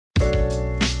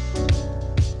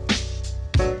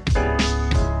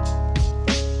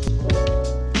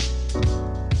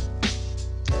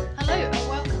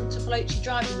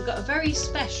exciting. We've got a very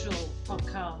special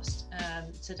podcast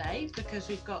today because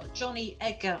we've got Jonny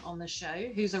Edgar on the show,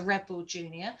 who's a Red Bull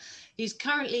junior. He's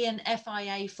currently in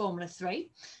FIA Formula 3,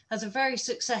 has a very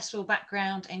successful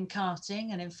background in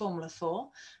karting and in Formula 4,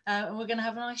 and we're going to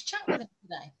have a nice chat with him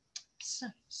today.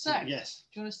 So Yes.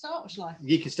 Do you want to start or shall I?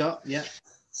 You can start, yeah.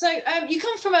 So you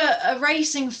come from a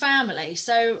racing family,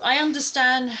 so I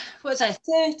understand,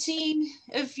 13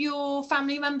 of your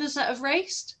family members that have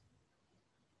raced?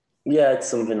 Yeah, it's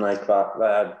something like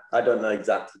that. I don't know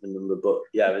exactly the number, but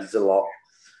yeah, there's a lot.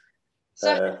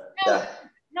 So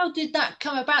how did that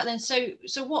come about then? So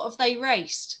what have they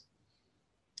raced?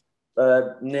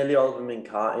 Nearly all of them in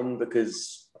karting,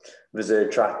 because there's a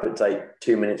track that's like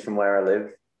 2 minutes from where I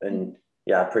live, and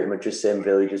yeah, pretty much the same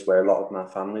village as where a lot of my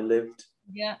family lived.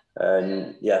 Yeah.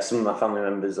 And yeah, some of my family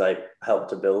members like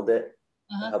helped to build it,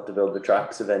 helped to build the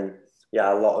track. So then,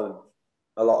 yeah, a lot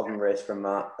of them raced from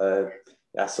that.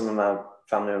 Yeah, some of my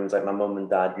family members, like my mum and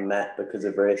dad, met because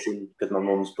of racing, because my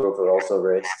mum's brother also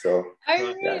raced. So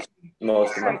yeah,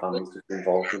 most of my family's just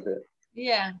involved with it.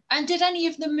 Yeah. And did any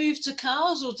of them move to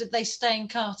cars, or did they stay in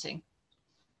karting?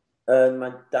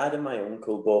 My dad and my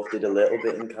uncle both did a little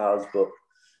bit in cars, but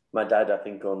my dad, I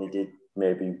think, only did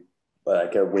maybe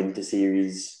like a winter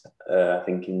series, I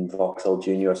think in Vauxhall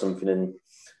Junior or something. And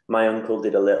my uncle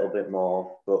did a little bit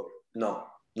more, but not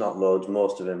loads.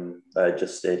 Most of them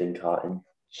just stayed in karting.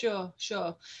 Sure.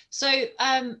 So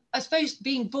I suppose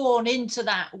being born into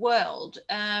that world,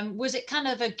 was it kind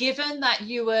of a given that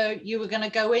you were going to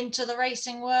go into the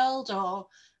racing world, or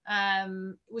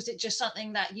was it just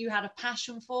something that you had a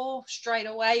passion for straight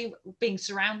away, being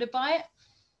surrounded by it?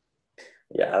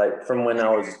 Yeah, like from when I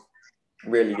was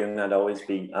really young, I'd always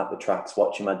be at the tracks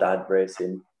watching my dad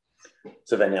racing.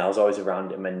 So then, yeah, I was always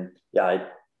around him, and yeah,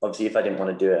 obviously, if I didn't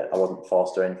want to do it, I wasn't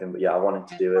forced or anything. But yeah, I wanted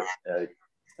to do it.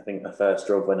 I think I first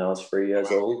drove when I was 3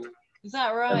 years old. Is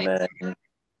that right? And then,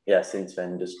 yeah, since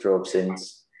then, just drove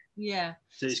since. Yeah.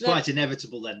 So it's quite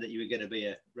inevitable then that you were going to be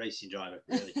a racing driver,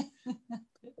 really.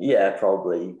 Yeah,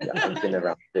 probably. Yeah, I've been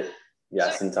around it. Yeah,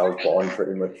 since I was born,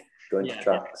 pretty much going to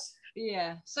tracks.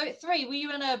 Yeah. So at 3, were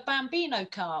you in a Bambino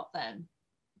kart then?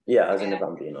 Yeah, I was in a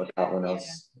Bambino kart when I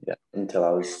was until I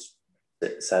was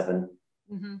 7.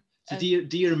 Mm-hmm. So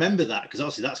do you remember that? Because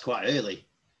obviously that's quite early.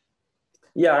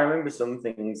 Yeah, I remember some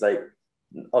things, like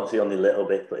obviously only a little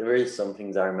bit, but there is some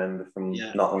things I remember from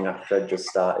not long after I just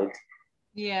started.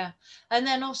 Yeah, and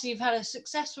then obviously you've had a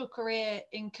successful career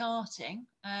in karting.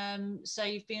 So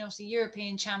you've been obviously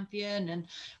European champion, and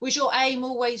was your aim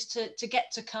always to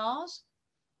get to cars?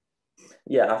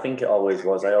 Yeah, I think it always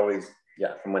was. I always,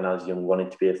 from when I was young, wanted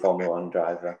to be a Formula 1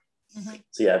 driver. Mm-hmm.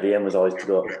 So yeah, the aim was always to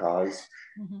go to cars.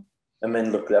 Mm-hmm. And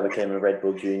then luckily I became a Red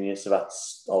Bull junior, so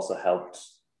that's also helped,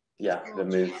 the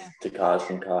move to cars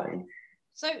from karting.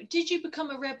 So did you become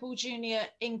a Red Bull junior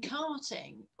in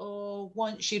karting, or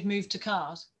once you'd moved to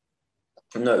cars?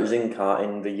 No, it was in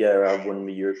karting the year I won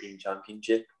the European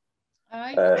Championship. All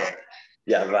right.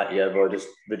 That year, but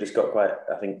we just got quite,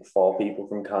 I think 4 people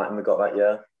from karting we got that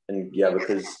year. And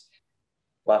because,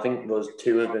 I think there was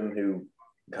 2 of them who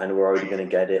kind of were already going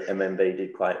to get it, and then they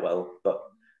did quite well. But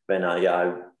then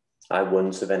I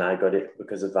won, so then I got it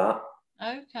because of that.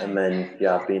 Okay. And then,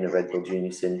 I've been a Red Bull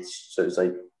junior since, so it was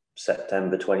like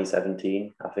September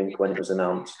 2017, I think, when it was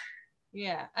announced.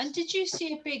 Yeah. And did you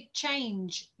see a big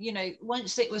change,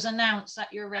 once it was announced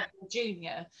that you're a Red Bull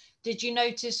junior? Did you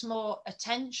notice more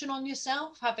attention on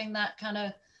yourself, having that kind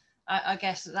of, I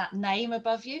guess, that name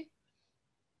above you?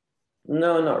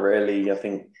 No, not really. I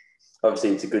think,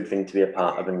 obviously, it's a good thing to be a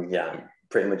part of, and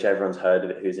pretty much everyone's heard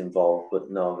of it who's involved, but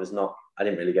no, I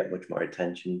didn't really get much more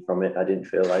attention from it, I didn't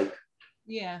feel like.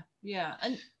 Yeah.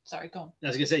 And sorry, go on. I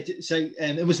was going to say, so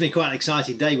it must have been quite an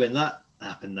exciting day when that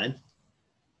happened then,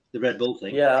 the Red Bull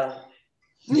thing. Yeah,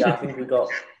 I think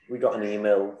we got an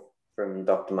email from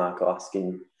Dr. Marco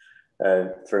asking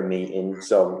for a meeting.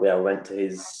 So we went to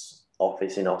his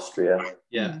office in Austria.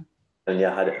 Yeah. And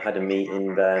had a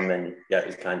meeting there, and then it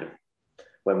was kind of,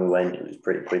 when we went, it was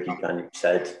pretty quick. He kind of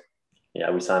said,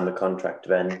 we signed the contract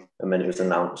then, and then it was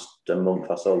announced a month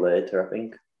or so later, I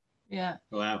think. Yeah.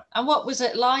 Wow. And what was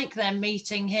it like then,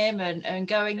 meeting him and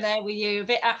going there? Were you a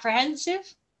bit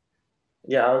apprehensive?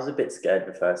 Yeah, I was a bit scared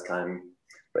the first time,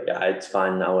 but it's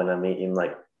fine now when I meet him.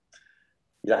 Like,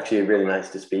 he's actually really nice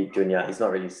to speak to, and he's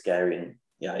not really scary, and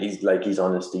he's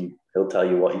honest. He'll tell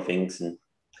you what he thinks,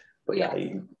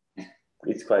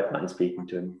 it's quite fun speaking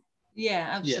to him. Yeah,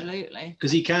 absolutely.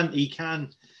 Because he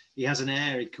has an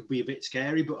air, it could be a bit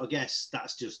scary, but I guess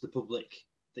that's just the public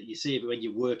that you see. But when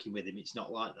you're working with him, it's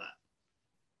not like that.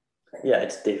 Yeah,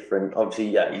 it's different.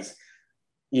 Obviously,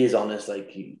 he is honest.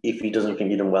 Like, if he doesn't think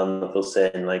you've done well enough, he'll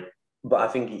say, and like, but I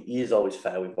think he is always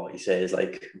fair with what he says.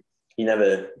 Like, he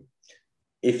never,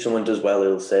 if someone does well,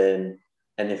 he'll say, and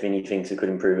anything he thinks he could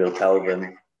improve, he'll tell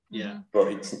them. Yeah.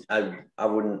 But I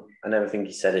never think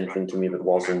he said anything to me that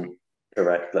wasn't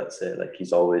correct, let's say. Like,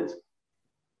 he's always,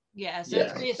 yeah, so I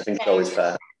think it's always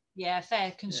fair. Yeah,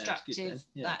 fair, constructive,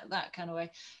 that kind of way.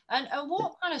 And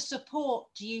what kind of support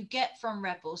do you get from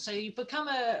Red Bull? So you become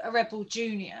a Red Bull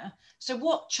junior. So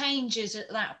what changes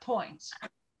at that point?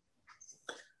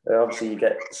 Obviously, you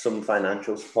get some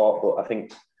financial support, but I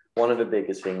think one of the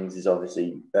biggest things is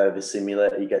obviously the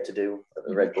simulator you get to do at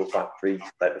the Red Bull factory.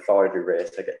 Like, before every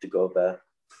race, I get to go there.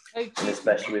 Okay. And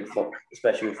especially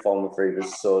with Formula 3,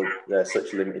 there's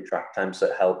such limited track time, so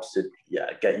it helps to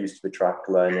get used to the track,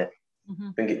 learn it.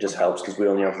 I think it just helps because we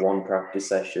only have one practice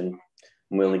session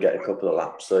and we only get a couple of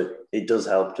laps. So it does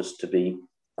help just to be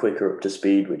quicker up to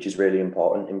speed, which is really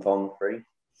important in Formula 3.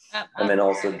 And then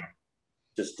also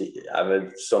just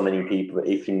have so many people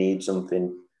that if you need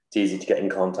something, it's easy to get in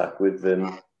contact with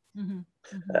them.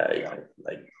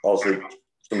 Like, also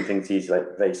some things easy,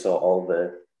 like they sort all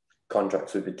the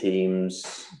contracts with the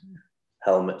teams,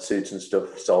 helmet, suits and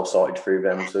stuff, it's all sorted through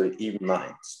them. So even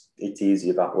that, it's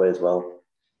easier that way as well.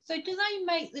 So do they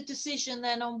make the decision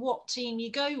then on what team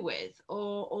you go with,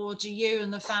 or do you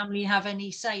and the family have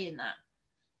any say in that?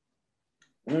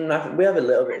 We have a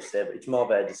little bit of say, but it's more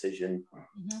their decision.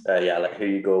 Like who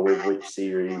you go with, which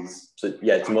series. So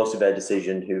it's mostly their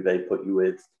decision who they put you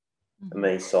with, and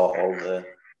they sort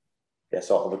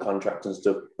all the contracts and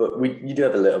stuff. But you do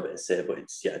have a little bit of say, but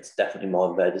it's definitely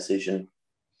more their decision.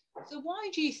 So why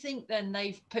do you think then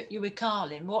they've put you with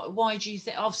Carlin? Why do you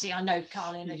think? Obviously, I know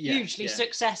Carlin are hugely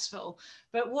successful,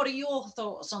 but what are your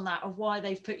thoughts on that, of why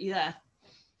they've put you there?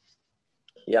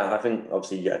 Yeah, I think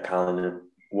obviously Carlin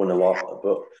won a lot,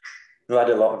 but we've had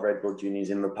a lot of Red Bull juniors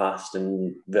in the past,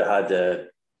 and they had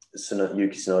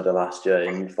Yuki Tsunoda last year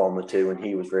in Formula 2, and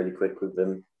he was really quick with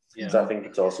them. Yeah. So I think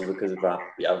it's also because of that.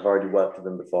 I've already worked with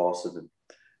them before, so they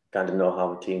kind of know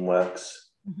how the team works.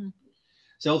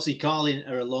 So obviously Carlin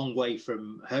are a long way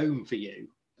from home for you.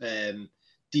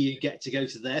 Do you get to go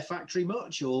to their factory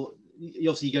much, or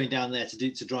you're obviously going down there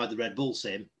to drive the Red Bull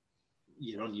sim?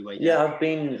 You're on your way down. Yeah,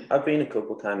 I've been a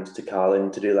couple of times to Carlin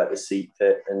to do like the seat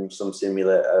fit and some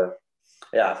simulator.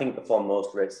 Yeah, I think before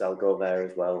most races I'll go there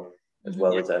as well as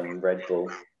Red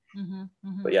Bull.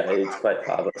 But it's quite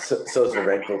far. But so's the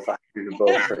Red Bull factory. They're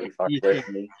both pretty far away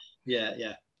from me.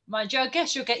 Yeah. Mind you, I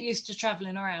guess you'll get used to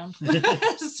travelling around.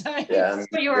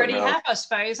 But you already have, I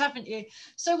suppose, haven't you?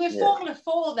 So with Formula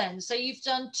 4 then, so you've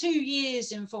done 2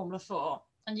 years in Formula 4,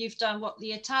 and you've done what,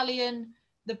 the Italian,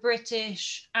 the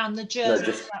British, and the German,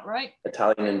 is that right?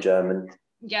 Italian and German.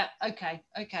 Yeah, okay.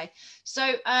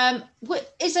 So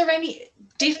is there any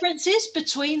differences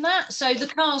between that? So the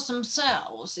cars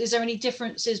themselves, is there any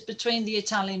differences between the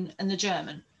Italian and the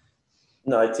German?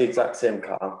 No, it's the exact same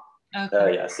car.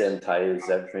 Okay. Same tyres,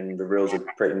 everything. The rules are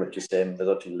pretty much the same. There's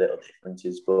actually little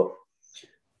differences, but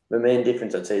the main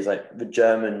difference I'd say is like the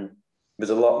German, there's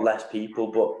a lot less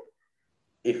people, but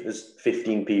if there's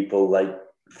 15 people, like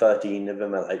 13 of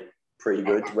them are like pretty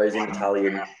good. Whereas in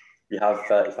Italian, you have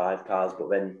 35 cars, but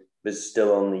then there's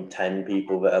still only 10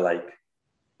 people that are like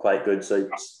quite good. So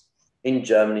it's, in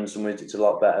Germany, in some ways, it's a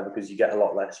lot better because you get a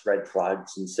lot less red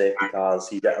flags and safety cars.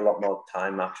 So you get a lot more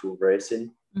time actual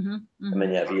racing. And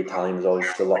then the Italian is always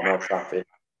just a lot more traffic,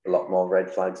 a lot more red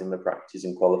flags in the practice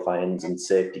and qualifyings and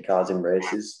safety cars in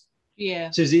races.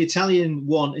 Yeah. So is the Italian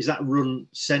one, is that run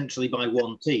centrally by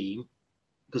one team?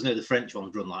 Because no, the French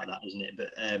one's run like that, isn't it?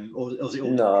 But or is it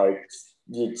all? No,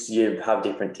 you have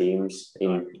different teams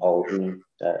in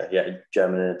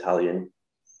German and Italian,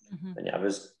 and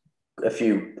there's a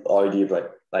few already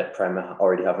like Prema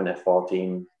already have an F4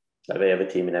 team, like they have a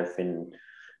team and everything.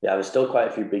 Yeah, there's still quite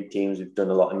a few big teams who've done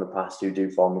a lot in the past who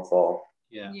do Formula 4.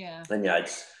 Yeah. And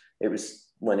it was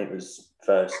when it was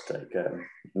first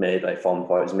made, like Formula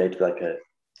 4, it was made to like a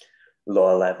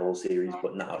lower level series,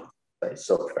 but now it's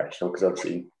so professional because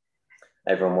obviously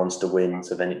everyone wants to win,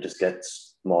 so then it just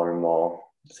gets more and more.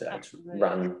 So it's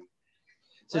run.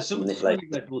 So some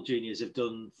Red Bull juniors have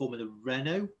done Formula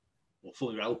Renault, or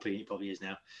Formula Alpine, it probably is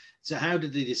now. So how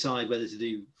did they decide whether to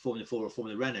do Formula 4 or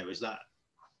Formula Renault? Is that?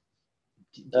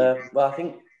 Well, I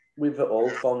think with the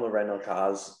old Formula Renault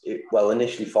cars,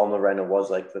 initially Formula Renault was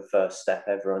like the first step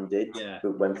everyone did,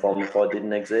 when Formula 4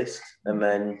 didn't exist. And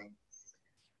then,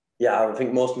 I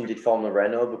think most of them did Formula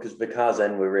Renault because the cars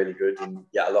then were really good and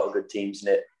a lot of good teams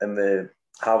in it. And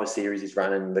how the series is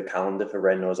ran and the calendar for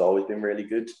Renault has always been really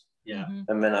good. Yeah.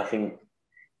 And then I think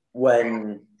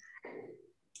I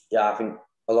think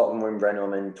a a lot of them were in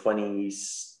Renault, and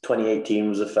 2018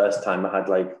 was the first time I had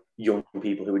like young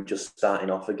people who were just starting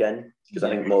off again, because I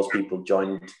think most people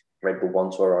joined Red Bull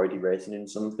once or already racing in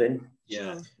something.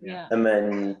 Yeah. And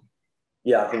then,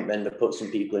 I think then they put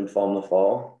some people in Formula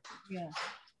 4. Yeah.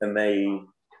 And I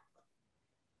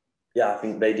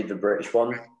think they did the British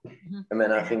one. And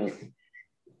then I think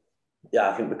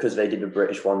because they did the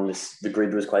British one, the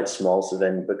grid was quite small. So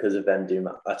then because of them doing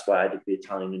that, that's why I did the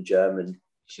Italian and German.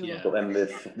 Sure. Yeah. But then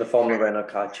the Formula Renault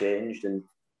car changed, and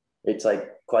it's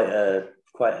like quite a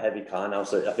heavy car now.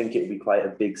 So I think it would be quite a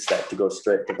big step to go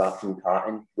straight to that from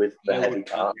karting with the heavy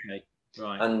car. Okay.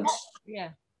 Right. And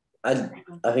yeah, I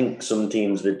think some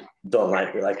teams that don't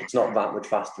like it. Like, it's not that much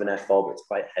faster than F4, but it's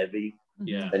quite heavy.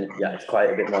 Yeah. And it's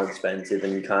quite a bit more expensive,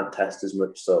 and you can't test as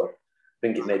much. So I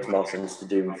think it makes more sense to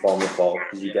do Formula 4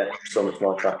 because you get so much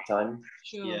more track time.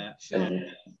 Sure. Yeah.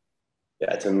 And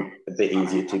it's a bit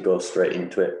easier to go straight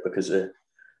into it because the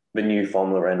new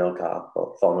Formula Renault car,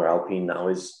 or Formula Alpine now,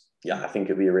 is, I think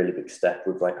it'd be a really big step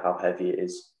with like how heavy it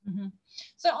is.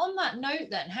 So on that note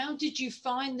then, how did you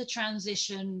find the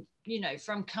transition,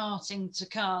 from karting to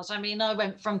cars? I mean, I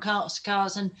went from karts to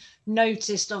cars and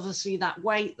noticed obviously that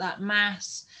weight, that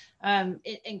mass.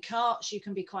 In karts, you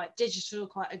can be quite digital,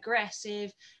 quite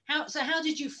aggressive. How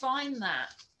did you find that?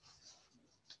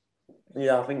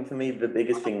 Yeah, I think for me, the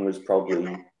biggest thing was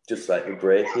probably just like the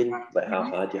braking, like how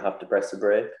hard you have to press the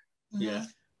brake. Yeah.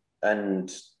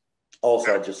 And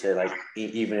also, I'd just say, like,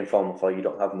 even in Formula 4, you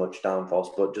don't have much downforce,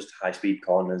 but just high-speed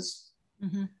corners,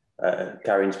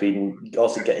 carrying speed, and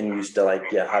also getting used to, like,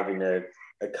 having a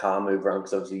car move around,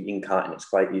 because obviously in karting, it's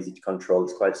quite easy to control.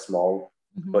 It's quite small,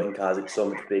 but in cars, it's so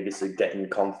much bigger, so getting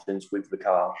confidence with the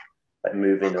car, like,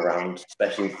 moving around,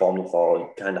 especially in Formula 4,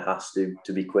 it kind of has to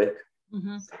be quick.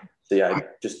 So,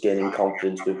 just gaining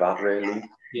confidence with that, really.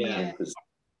 Yeah.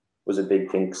 Was a big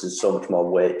thing because there's so much more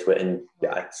weight to it, and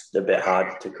it's a bit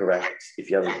hard to correct if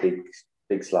you have a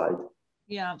big slide.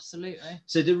 Yeah, absolutely.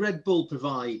 So do Red Bull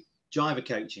provide driver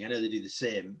coaching? I know they do the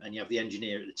same, and you have the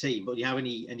engineer at the team, but do you have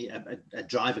a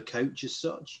driver coach as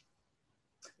such?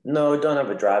 No, I don't have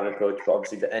a driver coach, but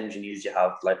obviously the engineers you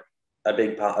have, like, a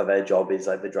big part of their job is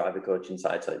like the driver coaching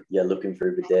side, so looking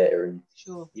through the data and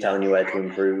telling you where to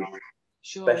improve.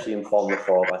 Especially in Formula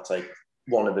 4, that's like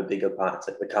one of the bigger parts.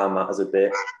 Like, the car matters a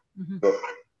bit, but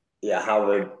how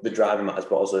the driver matters,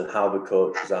 but also how the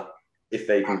coach is that. If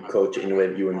they can coach it in a way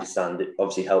that you understand, it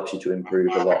obviously helps you to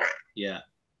improve a lot. Yeah.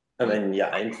 And then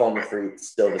in Formula 3, it's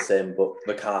still the same, but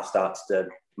the car starts to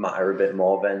matter a bit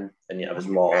more then, and there's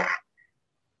more.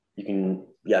 You can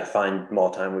find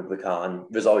more time with the car, and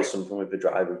there's always something with the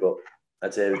driver, but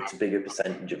I'd say it's a bigger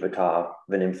percentage of the car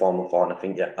than in Formula 4. And I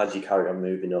think as you carry on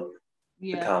moving up,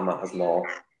 the car matters more.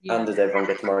 And as everyone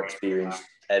gets more experience,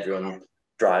 everyone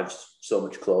drives so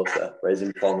much closer. Whereas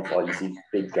in Formula 4, you see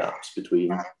big gaps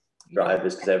between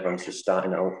drivers because everyone's just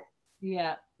starting out.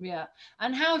 Yeah.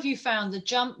 And how have you found the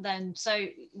jump then? So,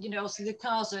 obviously the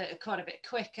cars are quite a bit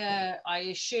quicker. I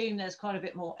assume there's quite a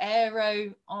bit more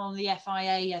aero on the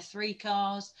FIA F3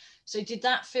 cars. So did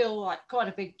that feel like quite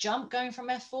a big jump going from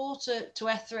F4 to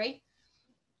F3?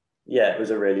 Yeah, it was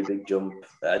a really big jump.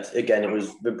 Again, it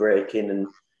was the braking and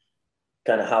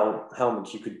kind of how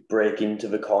much you could break into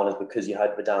the corners because you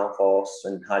had the downforce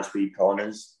and high-speed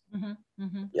corners.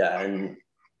 Yeah, and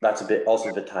that's a bit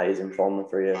also the tyres in Formula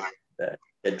 3.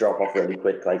 They drop off really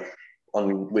quick. Like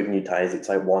with new tyres, it's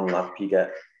like one lap.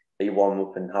 You warm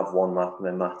up and have one lap, and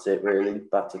then that's it, really.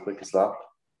 That's the quickest lap.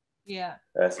 Yeah.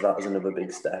 So that was another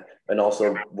big step. And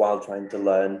also, while trying to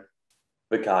learn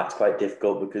the car, it's quite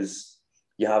difficult because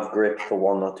you have grip for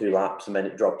 1 or 2 laps, and then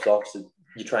it drops off. So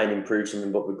you try and improve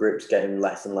something, but the grip's getting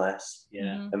less and less.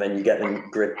 Yeah. And then you get in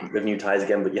grip with new tyres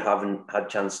again, but you haven't had a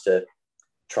chance to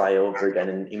try over again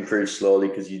and improve slowly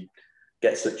because you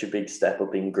get such a big step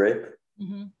up in grip.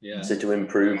 Yeah. So to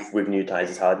improve with new tyres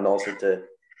is hard, and also to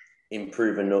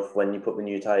improve enough when you put the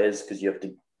new tyres, because you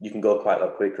can go quite a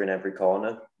lot quicker in every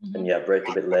corner, and brake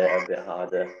a bit later, a bit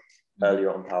harder,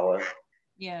 earlier on power.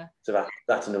 Yeah. So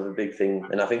that's another big thing,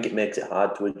 and I think it makes it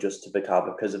hard to adjust to the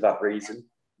car because of that reason.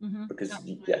 Because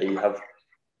you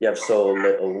have so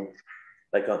little,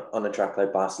 like on a track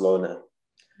like Barcelona.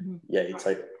 It's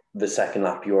like the second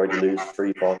lap you already lose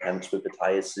 3-4 tenths with the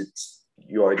tyres.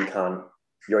 You already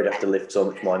have to lift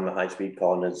so much more in the high speed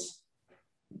corners.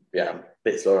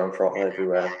 Bit slower on throttle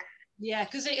everywhere. Yeah,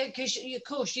 because of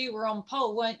course you were on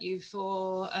pole, weren't you,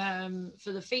 for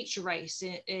the feature race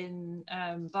in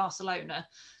Barcelona,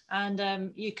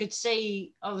 and you could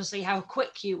see obviously how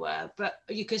quick you were, but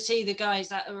you could see the guys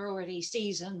that are already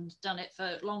seasoned, done it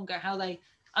for longer, how they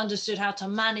understood how to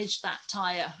manage that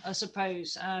tyre, I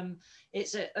suppose.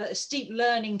 It's a steep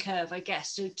learning curve, I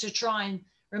guess, to try and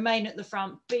remain at the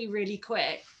front, be really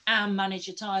quick, and manage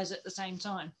your tyres at the same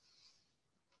time.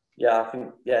 Yeah, I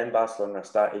think, in Barcelona, I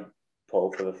started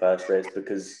pole for the first race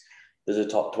because there's a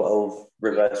top 12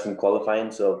 reverse from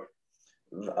qualifying. So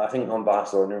I think on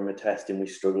Barcelona in the testing, we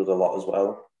struggled a lot as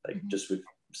well, like just with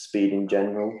speed in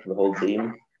general, the whole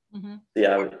team.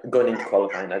 Yeah, going into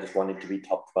qualifying, I just wanted to be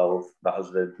top 12. That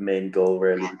was the main goal,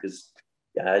 really, because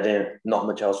not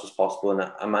much else was possible.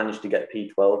 And I managed to get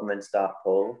P12 and then start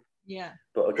pole. Yeah.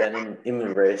 But again, in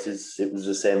the races, it was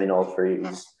the same in all three. It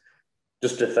was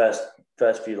just the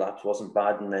first few laps wasn't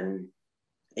bad. And then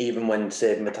even when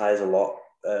saving the tyres a lot,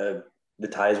 the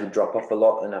tyres would drop off a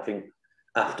lot. And I think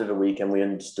after the weekend, we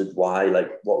understood why,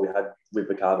 like what we had with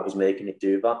the car that was making it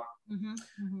do that.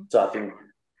 So I think,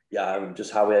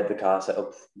 just how we had the car set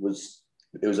up was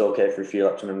okay for a few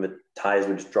laps. I mean, the tyres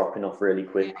were just dropping off really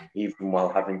quick, even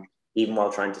while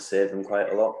trying to save them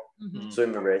quite a lot. So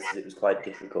in the races, it was quite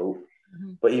difficult.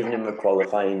 But even in the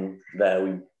qualifying there,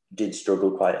 we did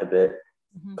struggle quite a bit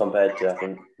compared to, I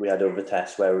think, we had other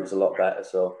tests where it was a lot better.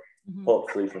 So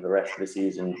hopefully for the rest of the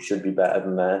season, it should be better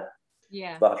than there.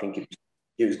 Yeah. But I think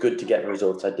it was good to get the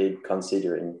results I did,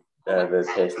 considering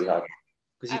the pace we had.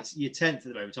 Because you're 10th at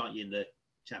the moment, aren't you, in the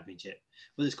championship?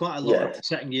 But there's quite a lot of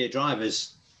second-year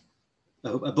drivers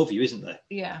above you, isn't there?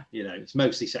 Yeah. You know, it's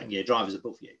mostly second-year drivers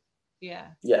above you. Yeah.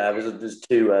 Yeah, there's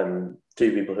two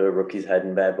people who are rookies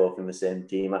heading. They're both in the same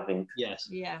team, I think. Yes.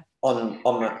 Yeah.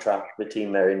 On that track, the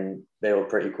team they were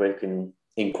pretty quick and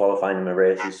in qualifying in the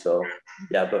races. So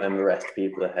but then the rest of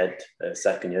people ahead,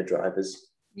 second-year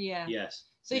drivers. Yeah. Yes.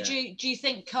 So do you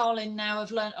think Carlin now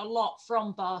have learnt a lot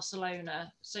from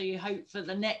Barcelona? So you hope for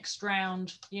the next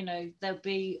round, you know, there'll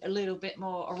be a little bit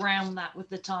more around that with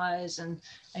the tyres and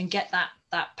get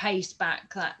that pace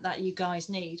back that you guys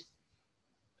need.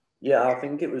 Yeah, I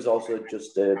think it was also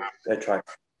just a track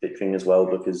thing as well,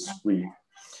 because we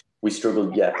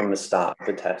struggled, from the start of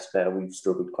the test there, we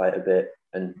struggled quite a bit.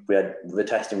 And we had the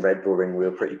test in Red Bull Ring, we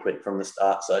were pretty quick from the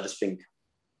start. So I just think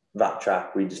that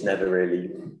track, we just never really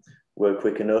were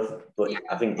quick enough. But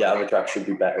I think the other track should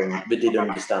be better. And we did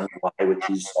understand why, which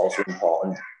is also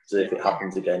important. So if it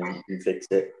happens again, you can fix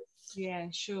it. Yeah,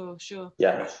 sure.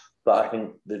 Yeah. But I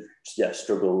think they've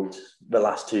struggled the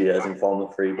last 2 years in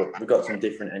Formula 3, but we've got some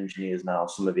different engineers now,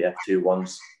 some of the F2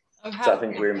 ones. So I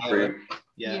think we're improving.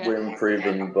 We're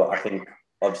improving, but I think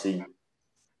obviously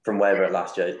from where we're at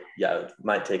last year, it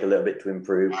might take a little bit to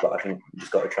improve, but I think we've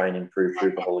just got to try and improve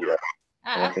through the whole year.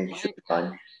 And I think it should be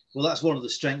fine. Well, that's one of the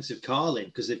strengths of Carlin,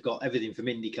 because they've got everything from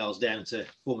Indy cars down to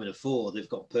Formula 4. They've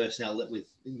got personnel with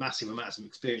massive amounts of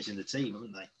experience in the team,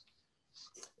 haven't they?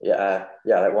 Yeah,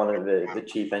 like one of the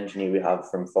chief engineer we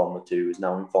have from Formula 2 is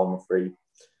now in Formula 3.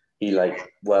 He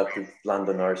worked with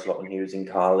Lando Norris a lot when he was in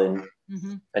Carlin.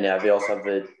 And they also have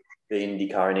the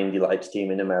IndyCar and Indy Lights team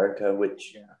in America,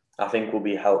 which I think will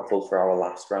be helpful for our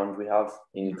last round we have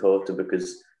in Kota,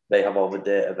 because they have all the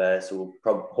data there. So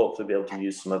we'll hopefully be able to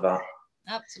use some of that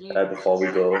before we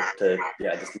go to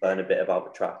just learn a bit about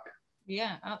the track.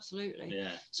 Yeah, absolutely.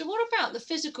 Yeah. So what about the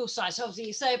physical side? So obviously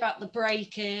you say about the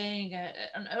braking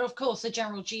and of course the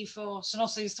general G-force. And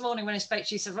also this morning when I spoke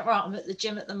to you, you said, right, I'm at the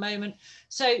gym at the moment.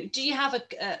 So do you have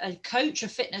a coach, a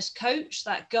fitness coach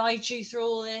that guides you through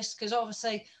all this? Because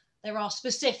obviously there are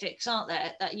specifics, aren't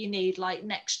there, that you need, like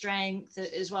neck strength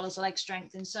as well as leg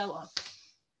strength and so on.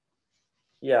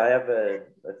 Yeah, I have a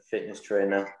fitness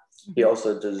trainer. He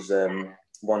also does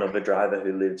one other driver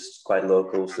who lives quite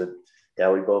local. So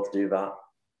we both do that.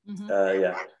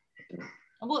 And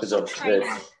what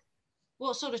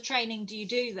sort of training do you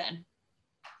do then?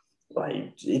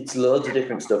 Like, it's loads of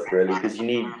different stuff really, because you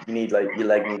need like your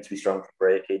leg needs to be strong for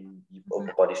braking, your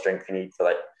upper body strength you need for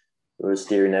like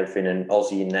steering, everything, and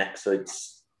also your neck. So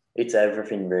it's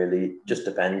everything really. It just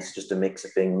depends, just a mix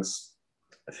of things.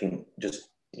 I think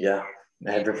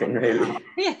everything really.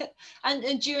 Yeah.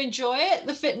 And do you enjoy it,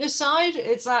 the fitness side?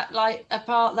 Is that like a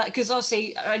part that, because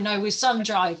obviously I know with some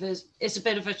drivers it's a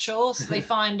bit of a chore, so they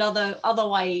find other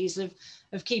ways of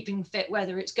keeping fit,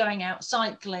 whether it's going out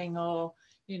cycling or,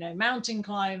 you know, mountain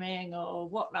climbing or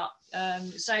whatnot.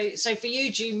 So for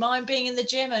you, do you mind being in the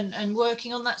gym and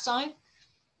working on that side?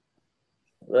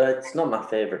 Well, it's not my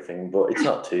favorite thing, but it's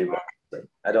not too bad.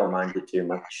 I don't mind it too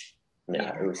much.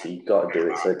 Obviously you've got to do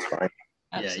it, so it's fine.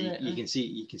 Absolutely. Yeah,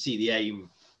 you can see the aim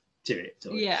to it.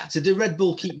 Yeah. So do Red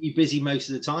Bull keep you busy most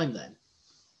of the time then?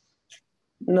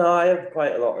 No, I have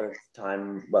quite a lot of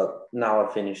time. Well, now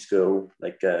I finished school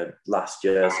last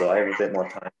year, so I have a bit more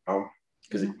time now.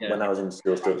 Because when I was in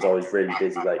school, it was always really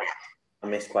busy. Like I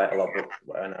miss quite a lot, but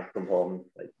when I come home,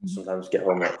 like sometimes get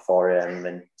home at 4 a.m. and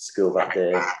then school that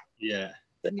day. Yeah.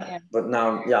 But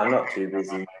now, yeah, I'm not too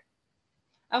busy.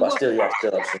 And but still have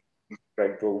some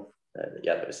Red Bull,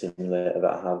 the simulator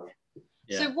that I have.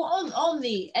 Yeah. So what on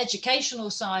the educational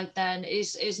side then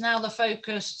is now the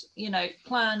focus,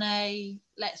 plan A,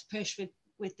 let's push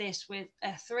with this with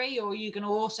F3, or are you going to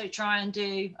also try and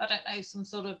do, I don't know, some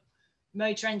sort of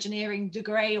motor engineering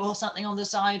degree or something on the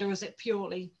side, or is it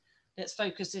purely let's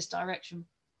focus this direction?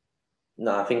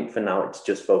 No, I think for now it's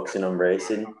just focusing on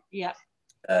racing. Yeah.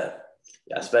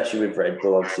 Especially with Red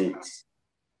Bull, obviously it's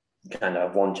kind of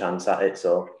have one chance at it,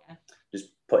 so just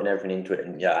putting everything into it.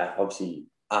 And obviously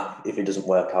if it doesn't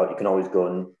work out, you can always go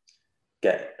and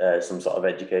get some sort of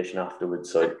education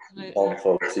afterwards. So all the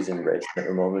focus is in racing at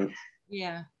the moment.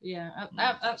 Yeah,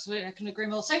 absolutely. I can agree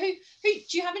more. So who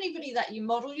do you have anybody that you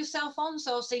model yourself on?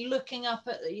 So obviously looking up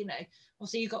at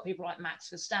obviously you've got people like Max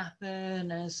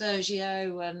Verstappen and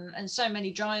Sergio and so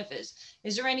many drivers.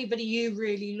 Is there anybody you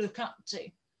really look up to?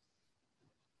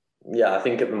 Yeah, I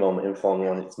think at the moment in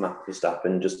Formula 1 it's Max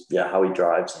Verstappen, just how he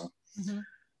drives and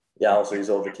also he's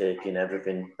overtaking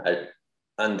everything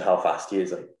and how fast he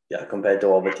is. Compared to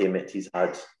all the teammates he's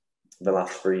had the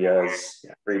last 3 years,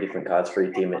 3 different cars,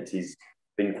 3 teammates, he's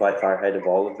been quite far ahead of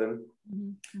all of them.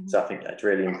 So I think that's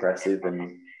really impressive,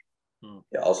 and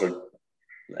also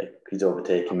he's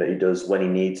overtaking, but he does when he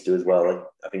needs to as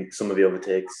well. I think some of the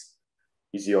overtakes,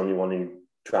 he's the only one who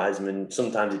tries them, and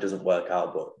sometimes it doesn't work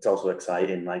out, but it's also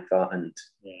exciting like that. And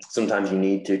sometimes you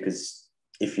need to, because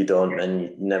if you don't, then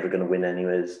you're never going to win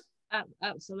anyways.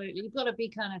 Absolutely, you've got to be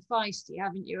kind of feisty,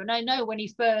 haven't you? And I know when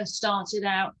he first started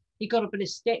out, he got a bit of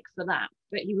stick for that,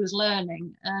 but he was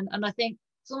learning, and I think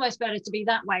it's almost better to be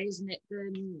that way, isn't it,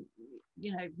 than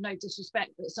no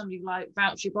disrespect, but somebody like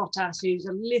Veloce Bottas, who's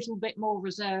a little bit more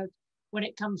reserved when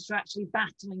it comes to actually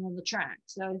battling on the track.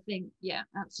 So I think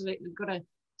absolutely, you've got to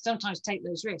sometimes take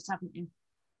those risks, haven't you?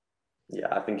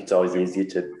 I think it's always easier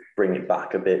to bring it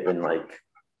back a bit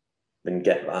than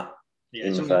get that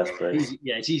in the first place.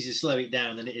 It's easier to slow it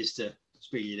down than it is to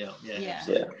speed it up.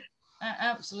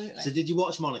 Absolutely. So did you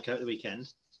watch Monaco at the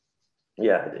weekend?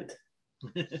 Yeah, I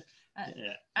did.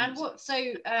 And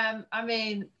I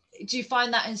mean, do you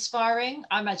find that inspiring?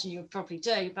 I imagine you probably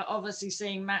do, but obviously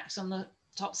seeing Max on the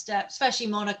top step, especially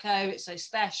Monaco, it's so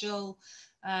special.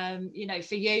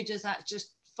 For you, does that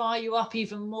just fire you up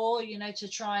even more, to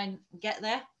try and get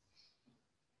there?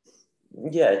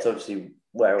 Yeah, it's obviously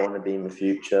where I want to be in the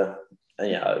future.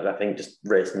 And I think just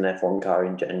racing an F1 car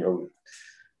in general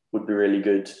would be really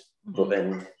good. But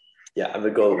then,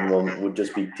 the goal at the moment would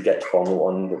just be to get to Formula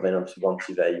 1. But then obviously once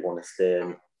you're there, you want to stay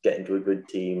and get into a good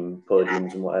team,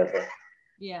 podiums and whatever.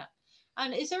 Yeah.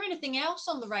 And is there anything else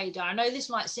on the radar? I know this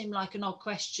might seem like an odd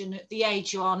question at the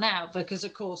age you are now, because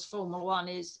of course Formula 1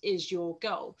 is your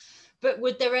goal. But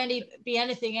would there be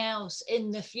anything else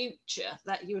in the future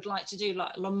that you would like to do,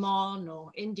 like Le Mans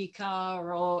or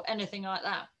IndyCar or anything like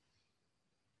that?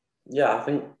 Yeah, I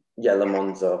think Le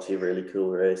Mans is obviously a really cool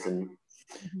race, and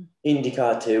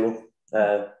IndyCar too.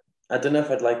 I don't know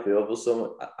if I'd like the oval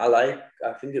so much.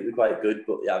 I think it'd be quite good,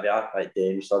 but they are quite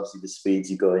dangerous. Obviously the speeds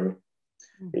you go in,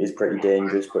 it is pretty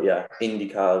dangerous. But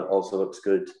IndyCar also looks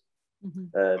good.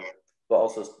 But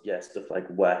also stuff like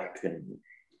WEC and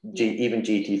even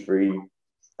GT3.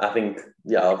 I think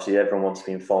obviously everyone wants to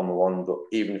be in Formula 1, but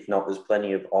even if not, there's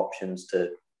plenty of options to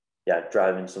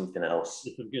driving something else.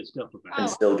 Some good stuff about and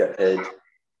still get paid.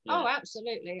 Oh,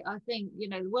 absolutely. I think,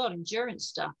 the world endurance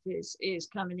stuff is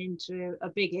coming into a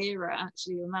big era,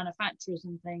 actually, with manufacturers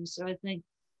and things. So I think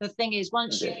the thing is,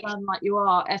 once you've done like you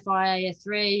are, FIA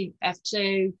F3,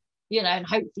 F2, and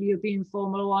hopefully you'll be in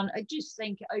Formula 1, I just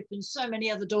think it opens so many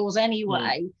other doors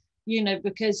anyway,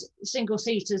 because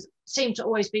single-seaters seem to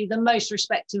always be the most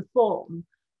respected form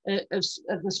of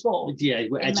the sport. Yeah,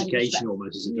 education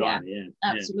almost as a driver,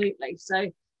 absolutely.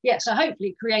 So hopefully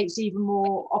it creates even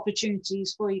more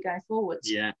opportunities for you going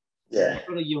forwards. Yeah. I've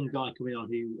got a young guy coming on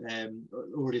who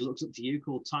already looks up to you,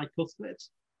 called Ty Cuthbert.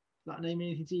 Does that name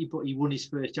anything to you? But he won his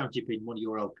first championship in one of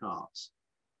your old cars.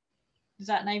 Does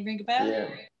that name ring a bell? Yeah.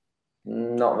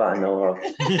 Not that I know of.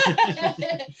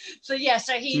 So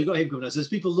we've got him coming on. So there's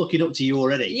people looking up to you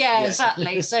already. Yeah,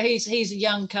 exactly. So he's a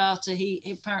young karter. He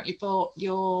apparently bought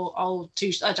your old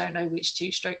I don't know which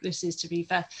 2-stroke this is, to be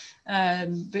fair.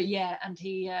 And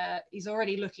he's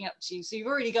already looking up to you. So you've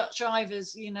already got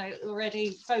drivers,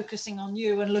 already focusing on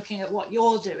you and looking at what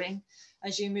you're doing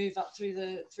as you move up through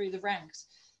the ranks.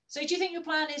 So do you think your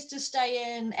plan is to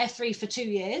stay in F3 for 2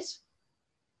 years?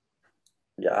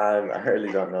 Yeah, I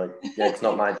really don't know. Yeah, it's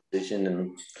not my decision,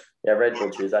 and Red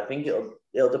Bull choose. I think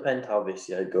it'll depend how this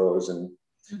year goes, and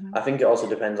I think it also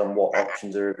depends on what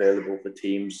options are available for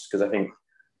teams, because I think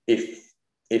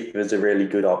if there's a really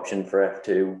good option for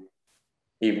F2,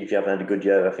 even if you haven't had a good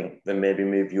year, I think they maybe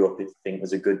move you up if you think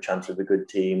there's a good chance with a good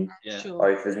team. Yeah. Sure.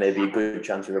 Or if there's maybe a good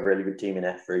chance with a really good team in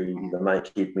F3, they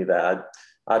might keep me there.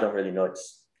 I don't really know.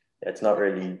 It's not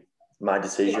really my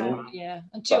decision. Yeah.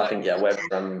 But I think,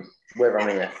 whether I'm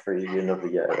in F3 another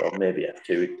year or maybe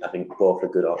F2, I think both are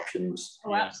good options.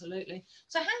 Oh, absolutely.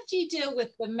 So how do you deal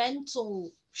with the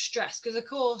mental stress? Because of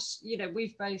course, you know,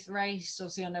 we've both raced.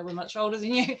 Obviously, I know we're much older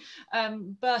than you.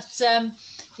 But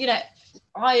you know,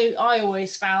 I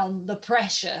always found the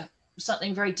pressure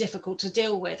something very difficult to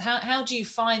deal with. How do you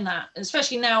find that?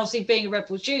 Especially now, obviously being a Red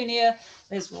Bull Junior,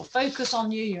 there's more focus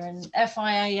on you. You're in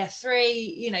FIA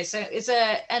F3, you know, so is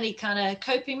there any kind of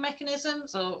coping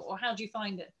mechanisms or how do you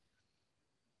find it?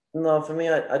 No, for me,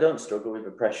 I don't struggle with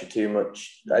the pressure too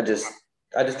much. I just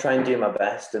try and do my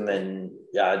best, and then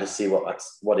I just see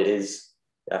what it is.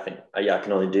 I think I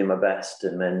can only do my best,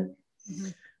 and then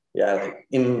like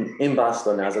in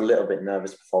Barcelona, I was a little bit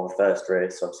nervous before the first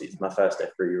race. Obviously, it's my first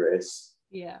F3 race.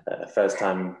 Yeah. First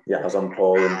time, I was on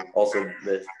pole, and also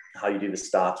how you do the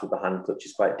starts with the hand clutch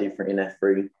is quite different in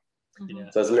F3.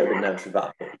 So I was a little bit nervous with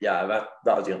that. But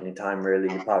that was the only time really.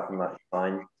 Apart from that,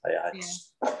 fine.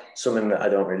 It's something that I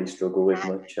don't really struggle with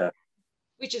much.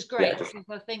 Which is great, because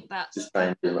I think that's just try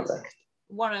and do my best.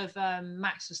 One of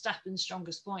Max Verstappen's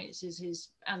strongest points is his,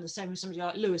 and the same with somebody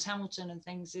like Lewis Hamilton and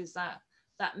things, is that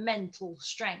mental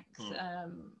strength,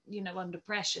 you know, under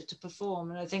pressure to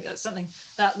perform. And I think that's something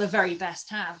that the very best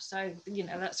have. So, you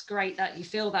know, that's great that you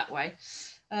feel that way.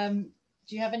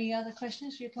 Do you have any other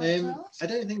questions you'd like to ask? I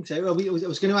don't think so. Well, I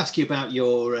was going to ask you about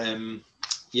your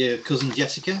cousin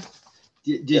Jessica.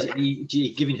 Do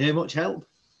you giving her much help?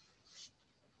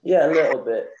 Yeah, a little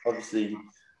bit. Obviously,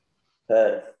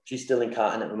 she's still in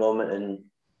karting at the moment, and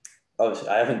obviously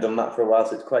I haven't done that for a while,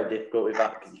 so it's quite difficult with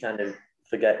that because you kind of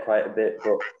forget quite a bit.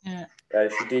 But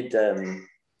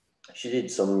she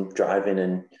did some driving,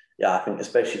 and I think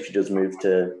especially if she does move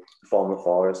to Formula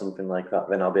 4 or something like that,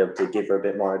 then I'll be able to give her a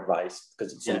bit more advice,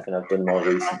 because it's something I've done more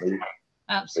recently.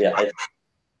 Absolutely.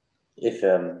 If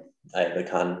I ever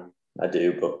can, I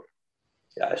do. But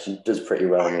she does pretty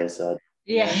well on her side.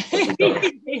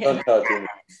 Don't tell too much.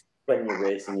 When you're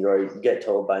racing, you get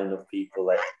told by enough people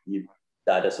that you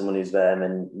dad or someone who's there, and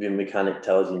then the mechanic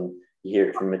tells you, and you hear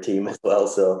it from the team as well.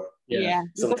 So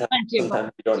sometimes you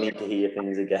don't need to hear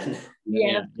things again.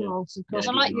 Of course.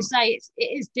 And like you say,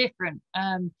 it is different.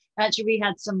 Actually, we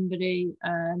had somebody,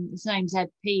 his name's Ed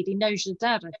Peed, he knows your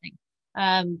dad, I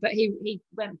think. But he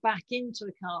went back into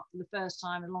a kart for the first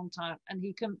time in a long time, and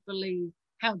he couldn't believe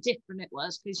how different it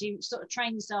was, because you sort of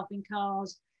train yourself in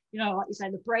cars, you know, like you say,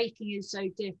 the braking is so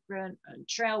different, and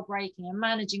trail braking and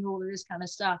managing all of this kind of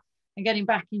stuff, and getting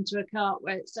back into a kart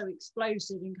where it's so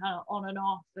explosive and kind of on and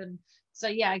off. And so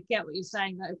I get what you're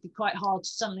saying, that it'd be quite hard to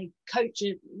suddenly coach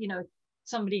it, you know,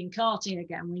 somebody in karting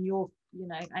again when your, you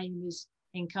know, aim is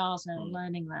in cars now and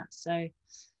learning that. So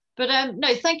but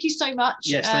no, thank you so much.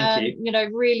 Yes, thank you. You know,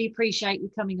 really appreciate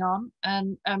you coming on,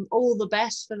 and all the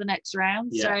best for the next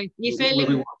round. So you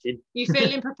feeling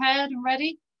prepared and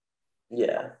ready?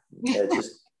 Yeah,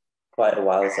 just quite a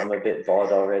while, so I'm a bit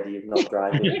bored already of not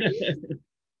driving.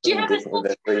 Do you have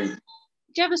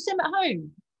a sim at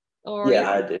home? Or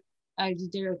I do. Oh, you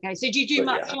do? Okay. So do you do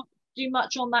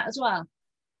much on that as well?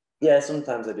 Yeah,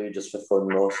 sometimes I do, just for fun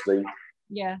mostly.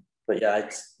 Yeah. But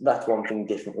that's one thing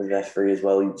different with F3 as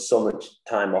well. So much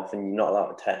time off, and you're not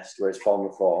allowed to test, whereas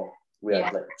Formula 4, we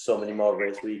have like so many more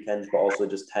race weekends, but also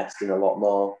just testing a lot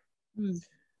more.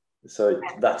 So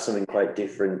that's something quite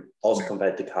different also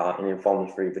compared to karting. In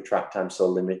Formula 3, the track time's so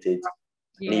limited.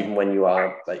 And even when you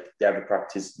are like the other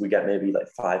practice, we get maybe like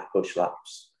 5 push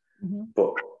laps.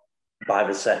 But by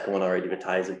the second one already, the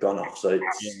tyres have gone off. So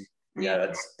it's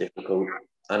that's difficult.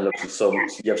 And obviously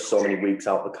you have so many weeks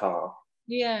out the car.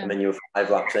 Yeah. And then you have 5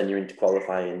 laps, then you're into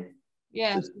qualifying.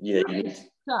 Yeah. So, you need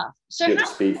tough. So good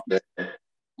speed.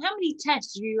 How many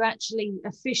tests are you actually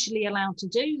officially allowed to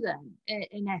do then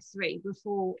in F3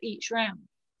 before each round?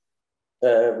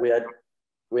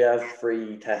 We have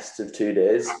 3 tests of 2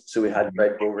 days. So we had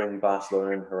Red Bull Ring,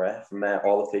 Barcelona, and Jerez, and they're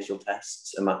all official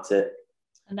tests, and that's it.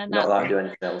 And then not allowed to do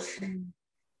anything else.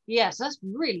 Yes, that's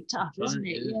really tough, isn't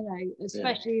it? You know,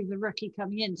 especially the rookie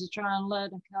coming in to try and learn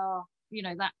a car, you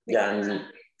know, that quickly.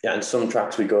 And some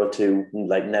tracks we go to,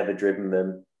 like, never driven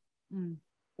them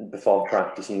before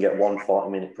practice, and you get 1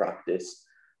 40-minute practice.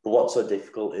 But what's so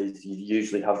difficult is you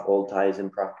usually have old tyres in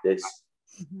practice,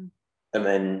 and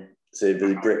then so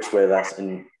the grips weigh less,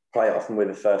 and quite often we're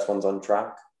the first ones on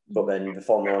track, but then the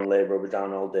Formula 1 labour will be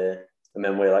down all day, and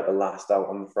then we're like the last out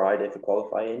on the Friday for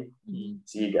qualifying. Mm-hmm.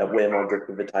 So you get way more grip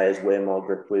with the tyres, way more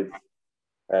grip with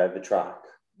the track.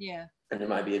 Yeah. And it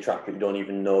might be a track that you don't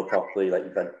even know properly, like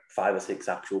you've had 5 or 6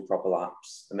 actual proper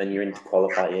laps, and then you're into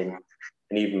qualifying,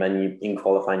 and even when you in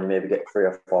qualifying you maybe get 3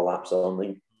 or 4 laps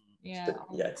only. Yeah.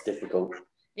 It's difficult.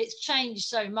 It's changed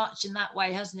so much in that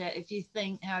way, hasn't it? If you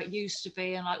think how it used to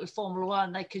be, and like with Formula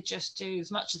One, they could just do as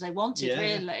much as they wanted,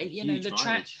 really. You know, the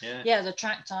track, the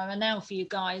track time. And now for you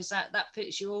guys, that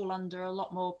puts you all under a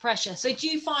lot more pressure. So do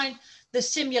you find the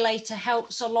simulator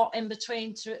helps a lot in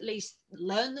between to at least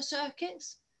learn the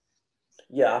circuits?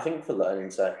 Yeah, I think for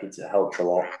learning circuits it helps a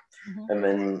lot. Mm-hmm. And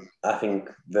then I think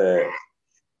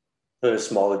for the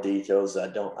smaller details, I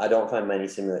don't find many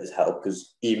simulators help,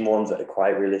 because even ones that are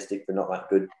quite realistic, they're not that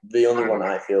good. The only one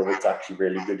I feel that's actually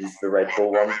really good is the Red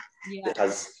Bull one. Yeah. It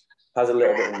has a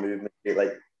little bit of movement,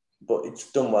 but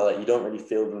it's done well. Like, you don't really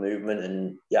feel the movement,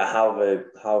 and how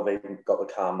they've got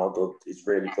the car modelled is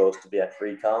really close to the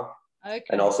F3 car. Okay.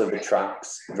 And also the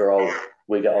tracks,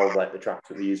 we get all like the tracks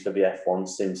that we use for the F1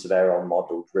 sim, so they're all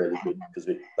modelled really good, because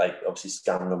we obviously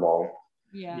scan them all.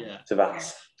 Yeah. So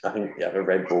that's, I think, the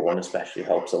Red Bull one especially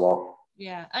helps a lot.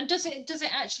 Yeah. And does it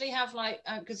actually have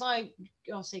because I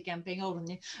obviously, again, being older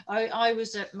than you, I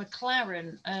was at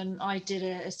McLaren and I did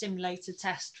a simulator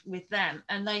test with them,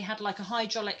 and they had like a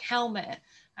hydraulic helmet,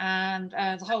 and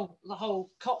the whole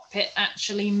cockpit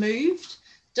actually moved.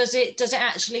 Does it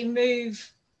actually move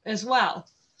as well?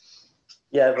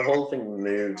 Yeah, the whole thing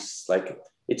moves.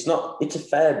 It's a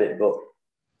fair bit, but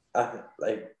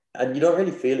and you don't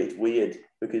really feel it's weird,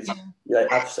 because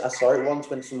I saw it once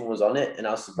when someone was on it, and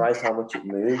I was surprised how much it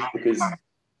moved, because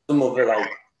some other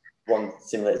one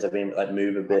simulators have been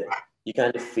move a bit. You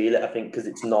kind of feel it, I think, because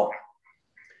it's a little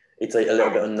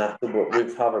bit unnatural. But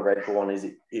with how the Red Bull one is,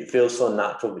 it feels so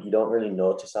natural, but you don't really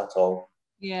notice at all.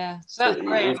 Yeah, so that's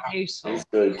great and useful. It's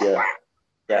good, yeah.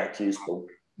 Yeah, it's useful.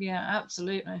 Yeah,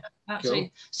 absolutely. Cool.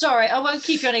 Sorry, I won't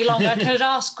keep you any longer. I could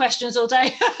ask questions all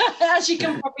day, as you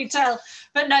can probably tell.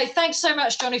 But no, thanks so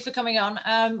much, Jonny, for coming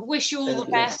on. Wish you all the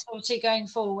best, obviously, going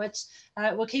forwards.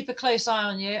 We'll keep a close eye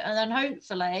on you, and then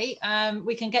hopefully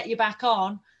we can get you back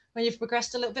on when you've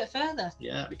progressed a little bit further.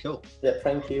 Yeah, that'd be cool. Yeah,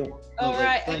 thank you. All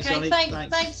right. Thanks, okay. Jonny.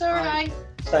 Thanks. All right.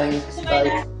 Thanks.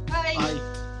 Bye. Bye. Bye.